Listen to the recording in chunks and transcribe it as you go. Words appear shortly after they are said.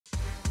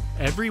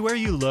everywhere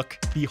you look,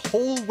 the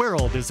whole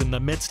world is in the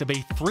midst of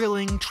a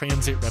thrilling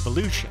transit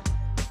revolution.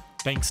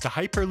 Thanks to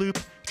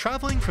Hyperloop,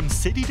 traveling from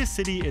city to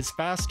city is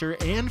faster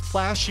and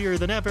flashier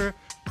than ever,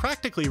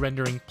 practically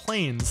rendering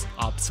planes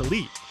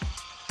obsolete.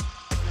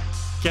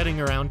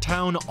 Getting around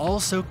town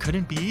also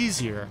couldn't be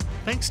easier,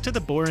 thanks to the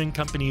Boring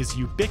Company's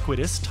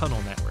ubiquitous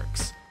tunnel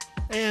networks.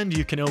 And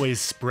you can always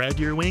spread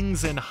your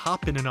wings and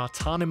hop in an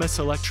autonomous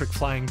electric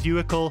flying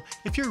vehicle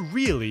if you're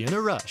really in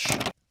a rush.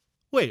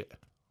 Wait,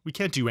 we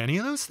can't do any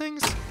of those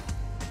things?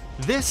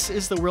 This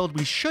is the world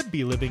we should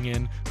be living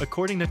in,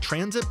 according to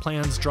transit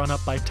plans drawn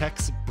up by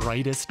tech's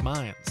brightest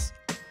minds.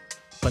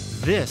 But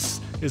this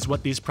is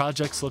what these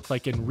projects look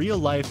like in real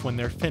life when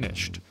they're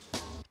finished.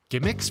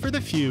 Gimmicks for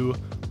the few,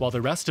 while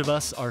the rest of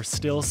us are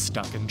still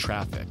stuck in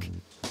traffic.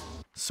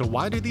 So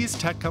why do these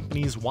tech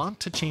companies want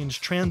to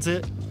change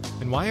transit,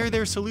 and why are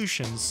their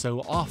solutions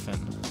so often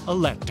a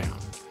letdown?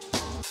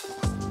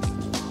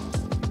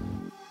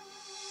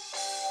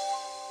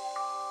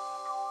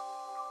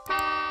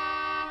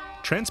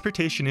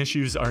 Transportation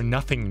issues are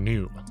nothing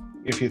new.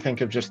 If you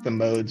think of just the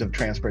modes of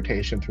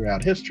transportation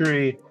throughout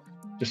history,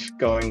 just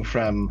going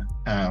from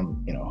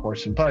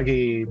horse and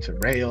buggy to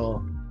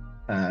rail,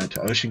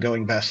 to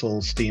ocean-going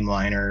vessels,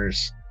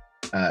 steamliners,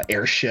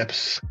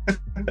 airships.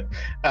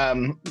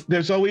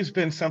 There's always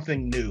been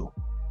something new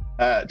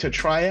to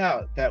try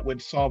out that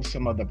would solve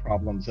some of the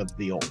problems of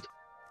the old.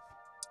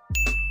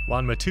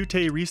 Juan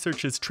Matute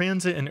researches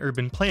transit and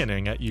urban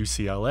planning at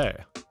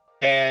UCLA.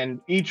 And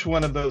each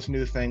one of those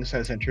new things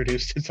has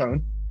introduced its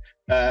own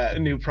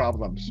new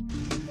problems.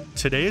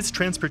 Today's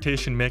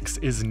transportation mix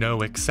is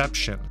no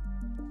exception.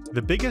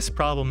 The biggest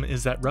problem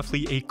is that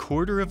roughly a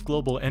quarter of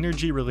global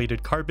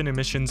energy-related carbon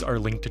emissions are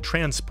linked to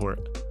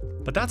transport.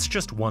 But that's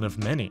just one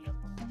of many.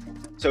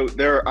 So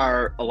there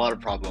are a lot of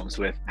problems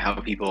with how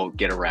people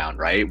get around,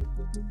 right?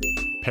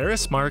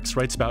 Paris Marx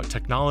writes about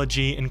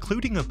technology,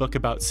 including a book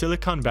about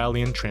Silicon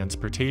Valley and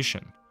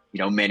transportation.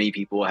 Many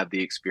people have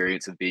the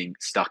experience of being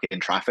stuck in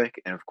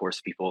traffic, and of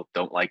course, people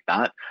don't like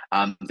that.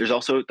 There's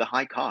also the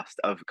high cost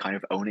of kind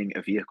of owning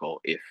a vehicle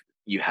if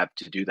you have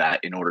to do that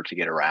in order to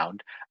get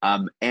around.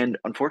 And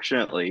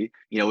unfortunately,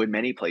 in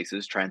many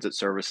places, transit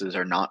services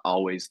are not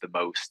always the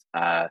most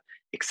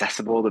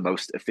accessible, the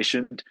most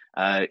efficient,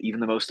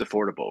 even the most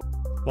affordable.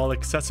 While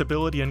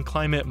accessibility and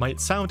climate might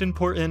sound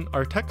important,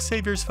 our tech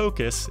savior's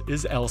focus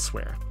is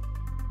elsewhere.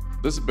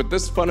 But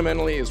this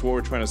fundamentally is what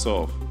we're trying to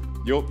solve.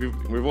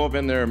 We've all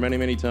been there many,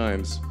 many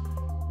times.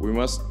 We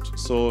must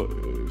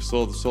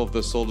solve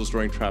this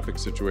soul-destroying traffic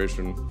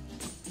situation.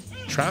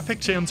 Traffic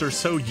jams are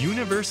so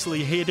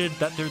universally hated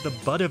that they're the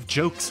butt of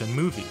jokes and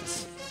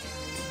movies.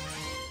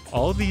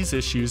 All of these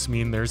issues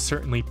mean there's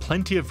certainly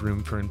plenty of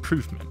room for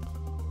improvement.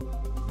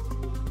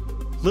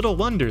 Little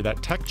wonder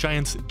that tech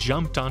giants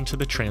jumped onto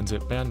the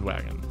transit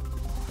bandwagon.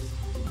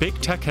 Big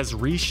tech has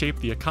reshaped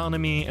the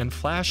economy, and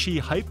flashy,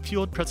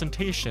 hype-fueled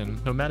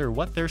presentation, no matter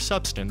what their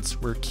substance,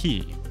 were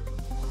key.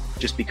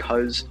 Just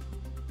because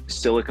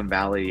Silicon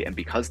Valley and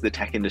because the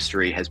tech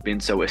industry has been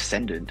so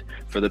ascendant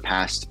for the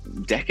past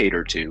decade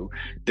or two,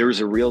 there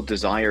is a real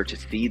desire to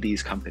see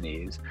these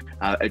companies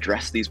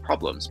address these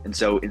problems. And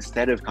so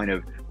instead of kind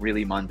of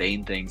really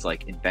mundane things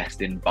like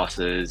invest in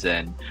buses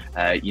and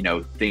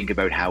think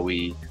about how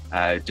we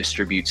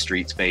distribute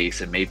street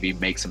space and maybe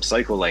make some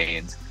cycle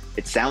lanes,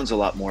 it sounds a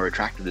lot more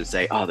attractive to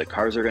say, the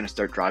cars are going to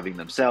start driving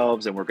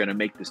themselves, and we're going to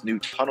make this new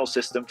tunnel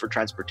system for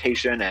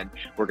transportation, and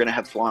we're going to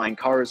have flying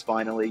cars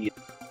finally.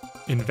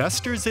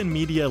 Investors and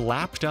media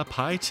lapped up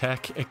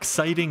high-tech,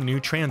 exciting new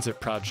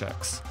transit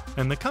projects,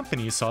 and the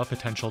companies saw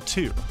potential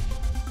too.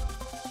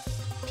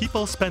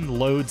 People spend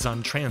loads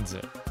on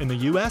transit. In the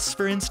US,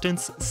 for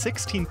instance,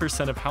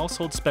 16% of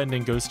household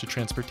spending goes to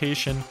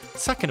transportation,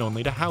 second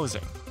only to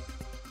housing.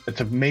 It's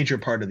a major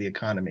part of the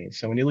economy.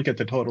 So when you look at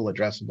the total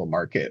addressable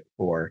market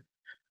for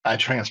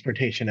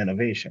transportation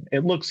innovation,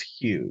 it looks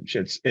huge.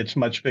 It's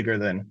much bigger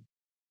than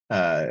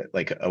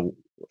like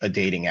a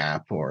dating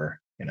app or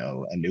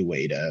a new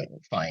way to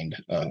find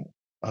a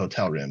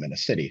hotel room in a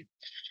city.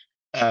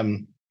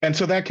 And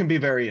so that can be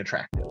very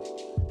attractive.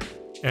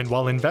 And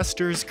while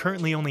investors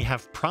currently only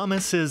have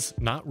promises,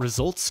 not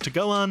results to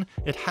go on,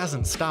 it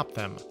hasn't stopped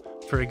them.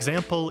 For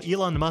example,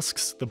 Elon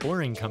Musk's The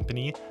Boring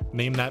Company,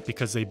 named that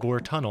because they bore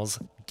tunnels,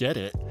 get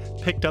it,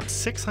 picked up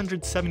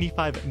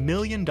 $675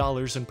 million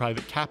in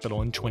private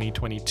capital in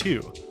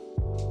 2022.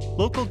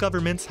 Local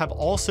governments have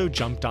also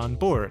jumped on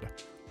board.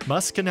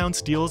 Musk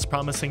announced deals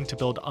promising to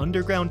build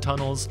underground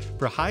tunnels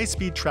for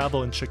high-speed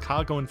travel in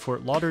Chicago and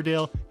Fort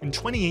Lauderdale in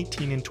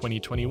 2018 and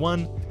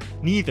 2021.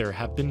 Neither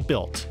have been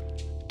built.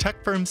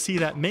 Tech firms see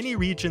that many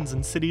regions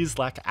and cities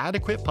lack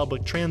adequate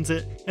public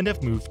transit and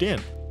have moved in.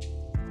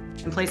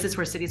 In places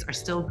where cities are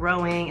still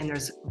growing and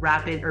there's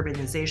rapid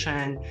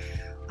urbanization,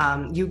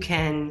 you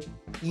can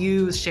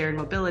use shared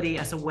mobility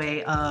as a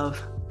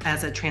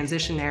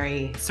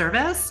transitionary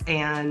service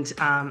and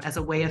as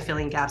a way of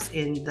filling gaps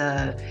in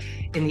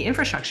the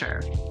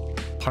infrastructure.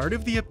 Part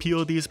of the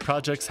appeal these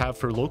projects have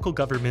for local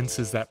governments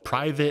is that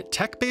private,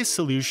 tech-based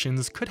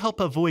solutions could help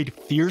avoid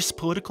fierce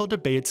political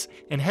debates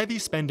and heavy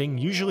spending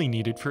usually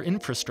needed for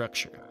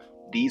infrastructure.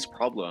 These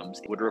problems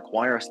would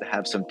require us to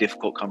have some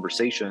difficult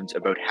conversations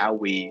about how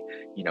we,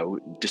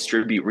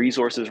 distribute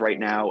resources right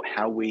now,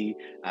 how we,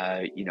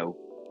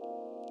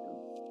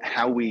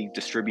 how we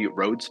distribute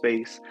road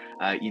space,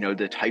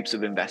 the types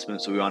of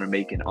investments we want to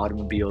make in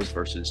automobiles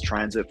versus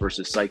transit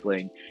versus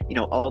cycling,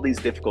 all these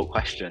difficult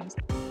questions.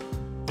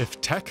 If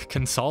tech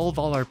can solve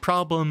all our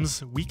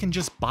problems, we can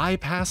just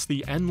bypass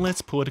the endless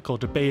political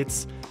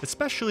debates,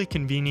 especially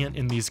convenient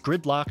in these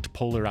gridlocked,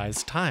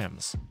 polarized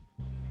times.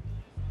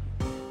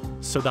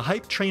 So the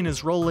hype train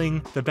is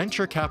rolling, the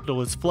venture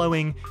capital is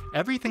flowing,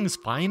 everything's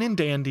fine and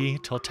dandy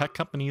till tech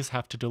companies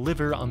have to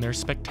deliver on their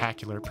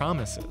spectacular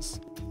promises.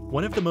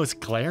 One of the most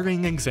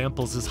glaring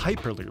examples is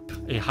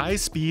Hyperloop, a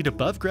high-speed,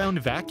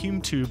 above-ground vacuum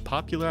tube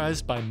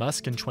popularized by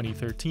Musk in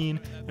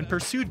 2013 and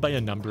pursued by a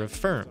number of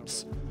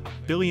firms.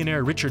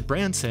 Billionaire Richard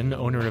Branson,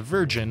 owner of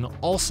Virgin,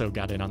 also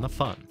got in on the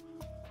fun.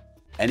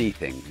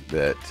 Anything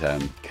that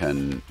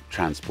can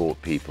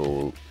transport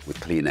people with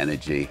clean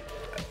energy,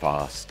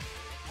 fast,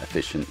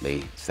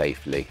 efficiently,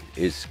 safely,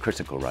 is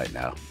critical right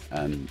now.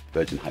 And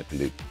Virgin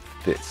Hyperloop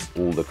fits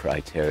all the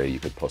criteria you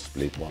could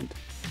possibly want.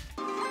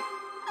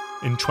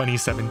 In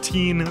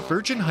 2017,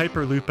 Virgin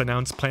Hyperloop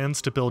announced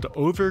plans to build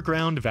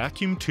overground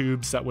vacuum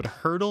tubes that would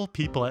hurtle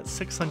people at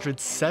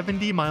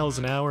 670 miles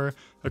an hour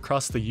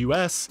across the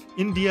US,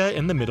 India,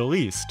 and the Middle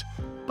East.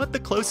 But the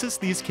closest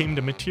these came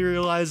to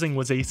materializing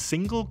was a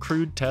single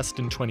crewed test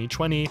in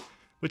 2020,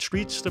 which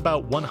reached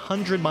about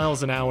 100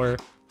 miles an hour,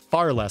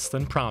 far less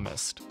than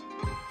promised.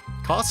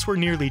 Costs were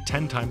nearly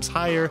 10 times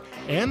higher,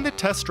 and the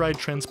test ride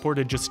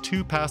transported just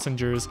 2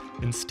 passengers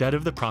instead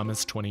of the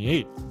promised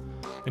 28.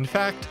 In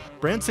fact,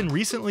 Branson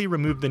recently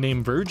removed the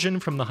name Virgin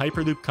from the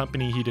Hyperloop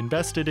company he'd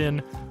invested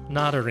in,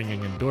 not a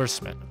ringing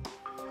endorsement.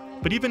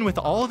 But even with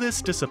all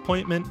this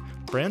disappointment,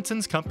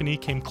 Branson's company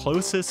came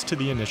closest to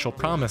the initial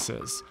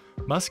promises.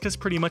 Musk has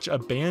pretty much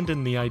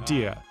abandoned the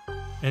idea.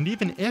 And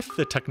even if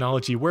the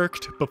technology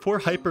worked, before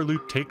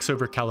Hyperloop takes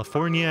over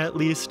California at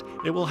least,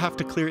 it will have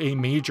to clear a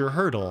major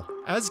hurdle,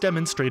 as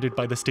demonstrated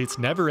by the state's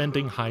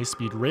never-ending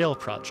high-speed rail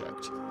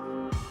project.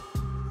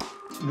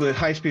 The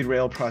high-speed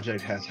rail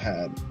project has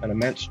had an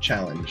immense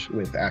challenge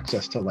with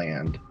access to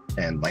land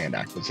and land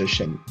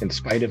acquisition in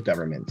spite of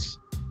government's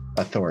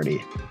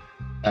authority.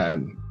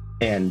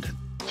 And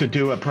to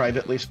do a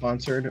privately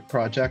sponsored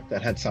project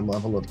that had some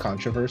level of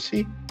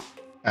controversy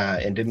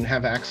and didn't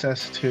have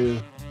access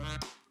to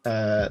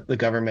the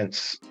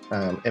government's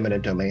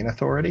eminent domain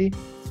authority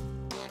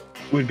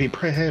would be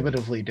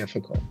prohibitively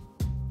difficult.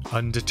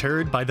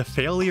 Undeterred by the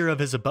failure of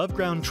his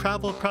above-ground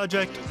travel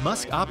project,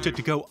 Musk opted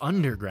to go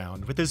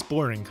underground with his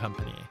Boring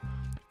Company.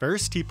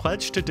 First, he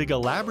pledged to dig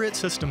elaborate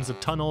systems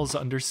of tunnels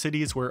under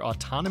cities where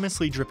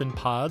autonomously driven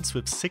pods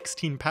with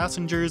 16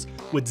 passengers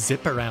would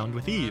zip around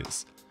with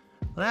ease.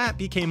 That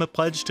became a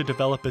pledge to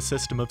develop a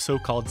system of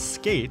so-called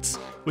skates,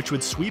 which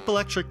would sweep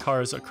electric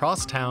cars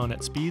across town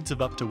at speeds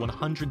of up to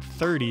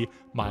 130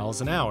 miles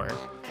an hour,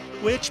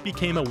 which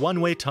became a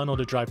one-way tunnel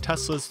to drive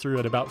Teslas through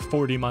at about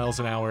 40 miles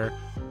an hour,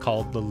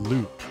 called the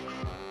Loop,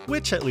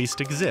 which at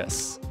least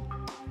exists.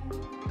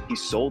 He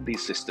sold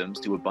these systems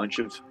to a bunch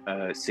of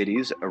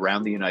cities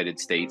around the United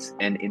States,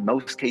 and in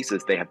most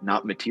cases they have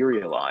not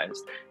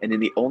materialized. And in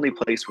the only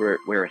place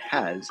where it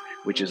has,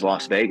 which is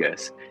Las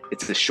Vegas,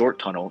 it's a short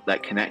tunnel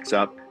that connects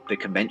up the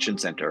convention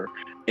center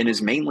and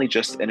is mainly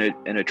just an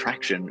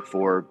attraction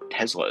for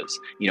Teslas.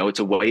 It's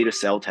a way to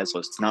sell Teslas.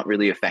 It's not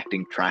really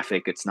affecting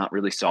traffic. It's not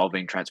really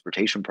solving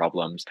transportation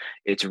problems.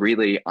 It's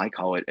really, I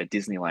call it a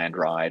Disneyland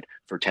ride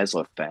for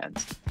Tesla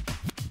fans.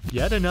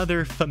 Yet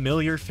another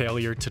familiar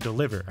failure to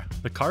deliver.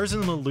 The cars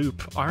in the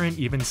Loop aren't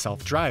even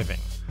self-driving.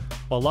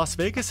 While Las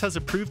Vegas has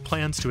approved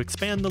plans to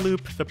expand the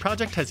Loop, the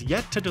project has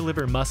yet to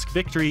deliver Musk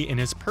victory in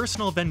his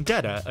personal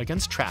vendetta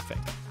against traffic.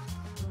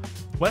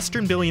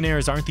 Western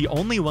billionaires aren't the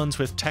only ones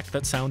with tech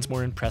that sounds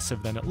more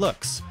impressive than it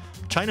looks.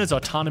 China's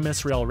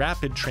autonomous rail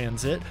rapid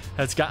transit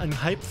has gotten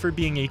hype for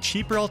being a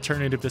cheaper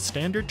alternative to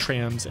standard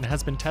trams and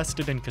has been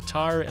tested in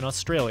Qatar and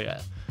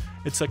Australia.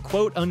 It's a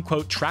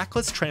quote-unquote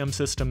trackless tram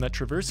system that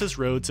traverses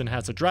roads and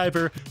has a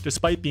driver,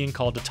 despite being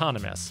called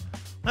autonomous.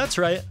 That's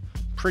right,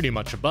 pretty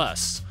much a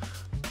bus.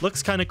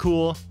 Looks kinda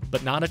cool,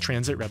 but not a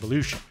transit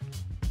revolution.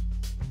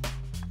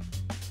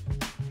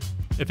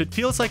 If it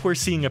feels like we're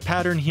seeing a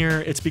pattern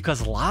here, it's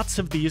because lots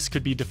of these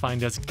could be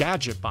defined as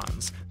gadget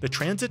bonds, the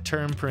transit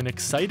term for an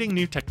exciting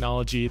new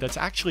technology that's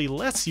actually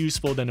less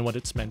useful than what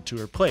it's meant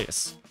to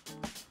replace.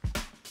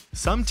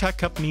 Some tech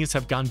companies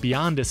have gone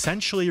beyond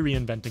essentially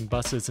reinventing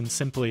buses and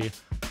simply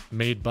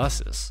made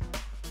buses.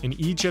 In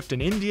Egypt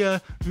and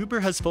India, Uber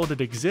has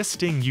folded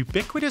existing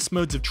ubiquitous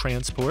modes of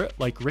transport,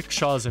 like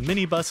rickshaws and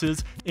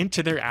minibuses,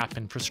 into their app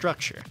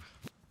infrastructure.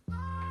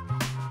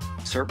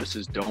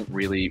 Services don't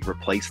really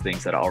replace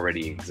things that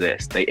already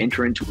exist. They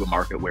enter into a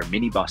market where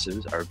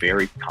minibuses are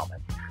very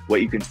common.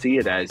 What you can see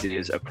it as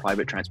is a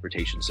private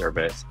transportation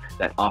service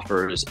that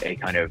offers a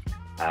kind of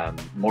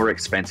more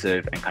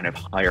expensive and kind of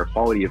higher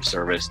quality of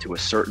service to a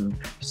certain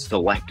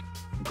select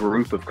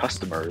group of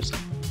customers.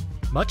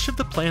 Much of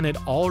the planet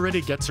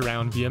already gets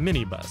around via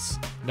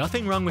minibus.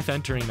 Nothing wrong with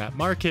entering that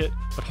market,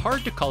 but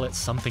hard to call it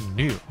something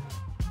new.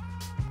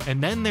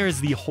 And then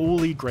there's the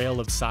holy grail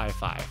of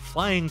sci-fi,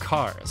 flying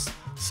cars.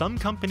 Some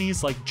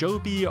companies like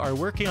Joby are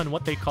working on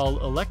what they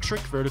call electric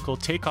vertical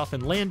takeoff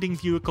and landing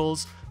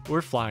vehicles,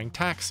 or flying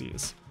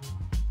taxis.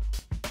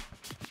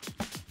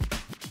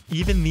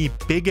 Even the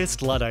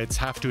biggest Luddites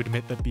have to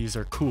admit that these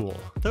are cool,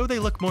 though they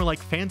look more like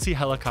fancy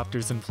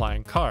helicopters than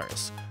flying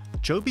cars.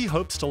 Joby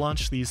hopes to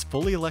launch these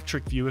fully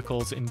electric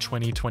vehicles in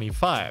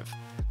 2025.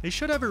 They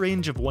should have a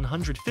range of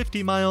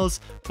 150 miles,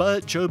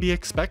 but Joby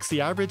expects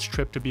the average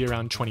trip to be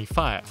around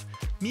 25,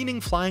 meaning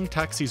flying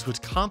taxis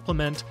would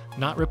complement,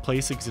 not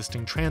replace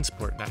existing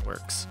transport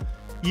networks.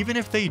 Even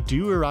if they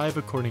do arrive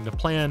according to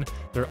plan,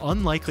 they're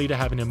unlikely to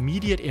have an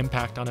immediate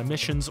impact on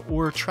emissions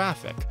or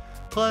traffic.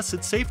 Plus,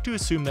 it's safe to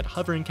assume that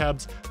hovering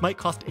cabs might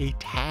cost a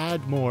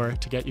tad more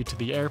to get you to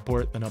the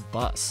airport than a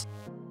bus.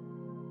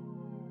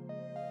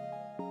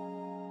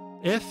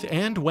 If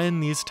and when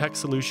these tech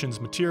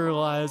solutions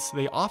materialize,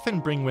 they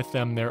often bring with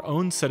them their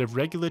own set of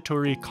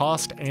regulatory,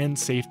 cost, and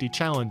safety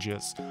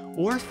challenges,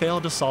 or fail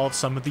to solve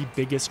some of the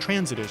biggest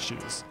transit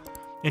issues.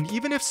 And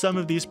even if some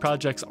of these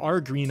projects are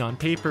green on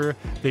paper,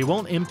 they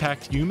won't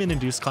impact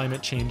human-induced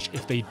climate change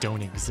if they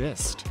don't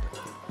exist.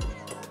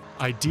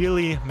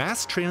 Ideally,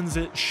 mass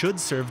transit should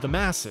serve the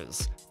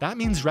masses. That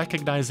means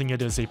recognizing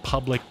it as a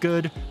public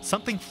good,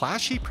 something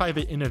flashy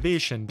private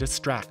innovation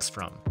distracts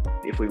from.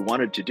 If we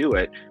wanted to do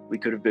it, we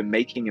could have been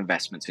making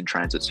investments in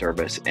transit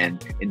service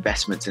and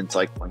investments in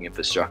cycling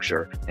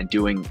infrastructure and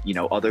doing,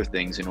 other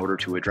things in order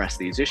to address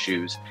these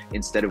issues,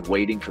 instead of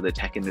waiting for the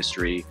tech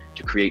industry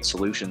to create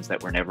solutions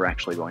that were never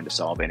actually going to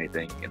solve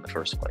anything in the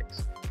first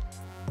place.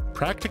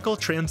 Practical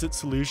transit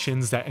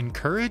solutions that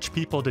encourage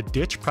people to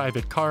ditch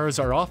private cars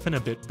are often a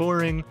bit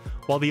boring.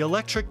 While the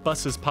electric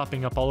buses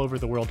popping up all over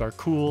the world are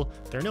cool,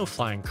 they're no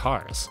flying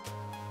cars.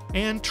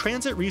 And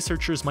transit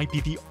researchers might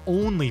be the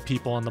only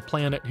people on the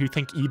planet who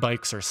think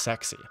e-bikes are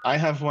sexy. I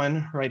have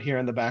one right here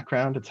in the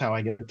background. It's how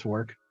I get to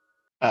work.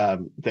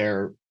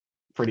 They're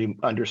pretty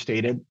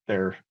understated.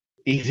 They're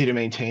easy to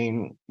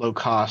maintain, low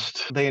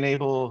cost. They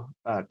enable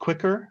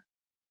quicker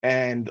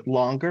and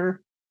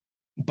longer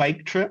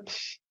bike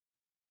trips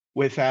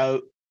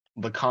without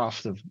the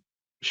cost of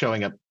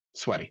showing up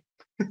sweaty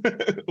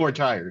or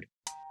tired.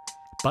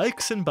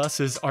 Bikes and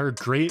buses are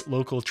great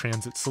local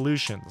transit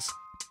solutions.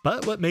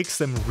 But what makes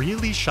them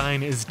really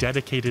shine is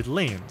dedicated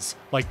lanes,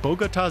 like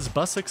Bogota's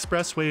bus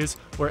expressways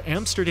or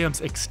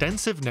Amsterdam's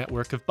extensive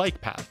network of bike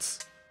paths.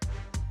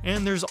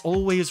 And there's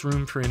always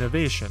room for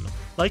innovation,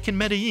 like in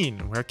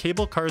Medellin, where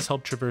cable cars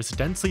help traverse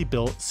densely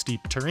built,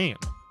 steep terrain.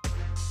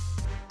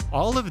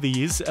 All of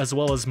these, as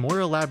well as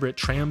more elaborate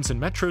trams and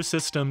metro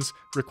systems,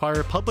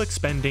 require public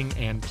spending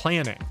and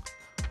planning.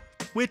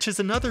 Which is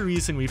another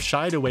reason we've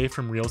shied away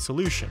from real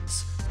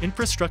solutions.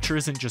 Infrastructure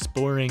isn't just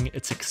boring,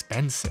 it's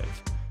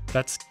expensive.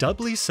 That's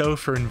doubly so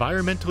for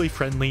environmentally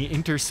friendly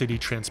intercity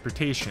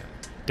transportation.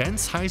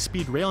 Dense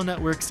high-speed rail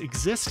networks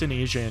exist in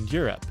Asia and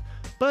Europe,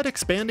 but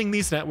expanding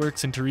these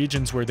networks into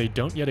regions where they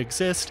don't yet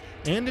exist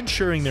and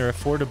ensuring they're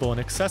affordable and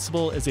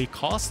accessible is a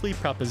costly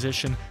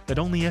proposition that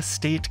only a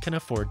state can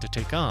afford to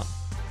take on.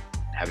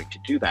 Having to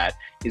do that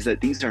is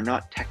that these are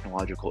not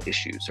technological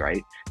issues,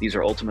 right? These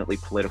are ultimately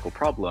political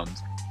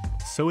problems.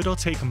 So it'll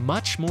take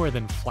much more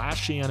than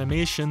flashy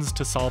animations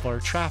to solve our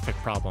traffic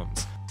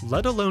problems,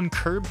 let alone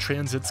curb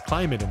transit's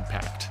climate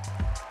impact.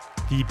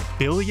 The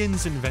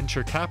billions in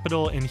venture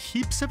capital and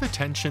heaps of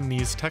attention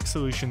these tech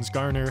solutions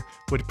garner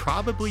would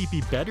probably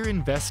be better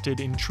invested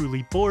in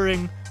truly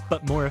boring,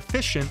 but more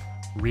efficient,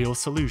 real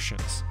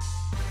solutions.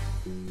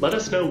 Let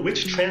us know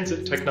which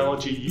transit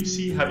technology you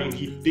see having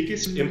the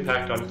biggest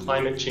impact on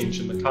climate change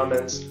in the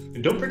comments,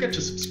 and don't forget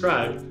to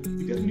subscribe.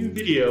 We get a new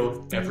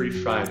video every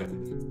Friday.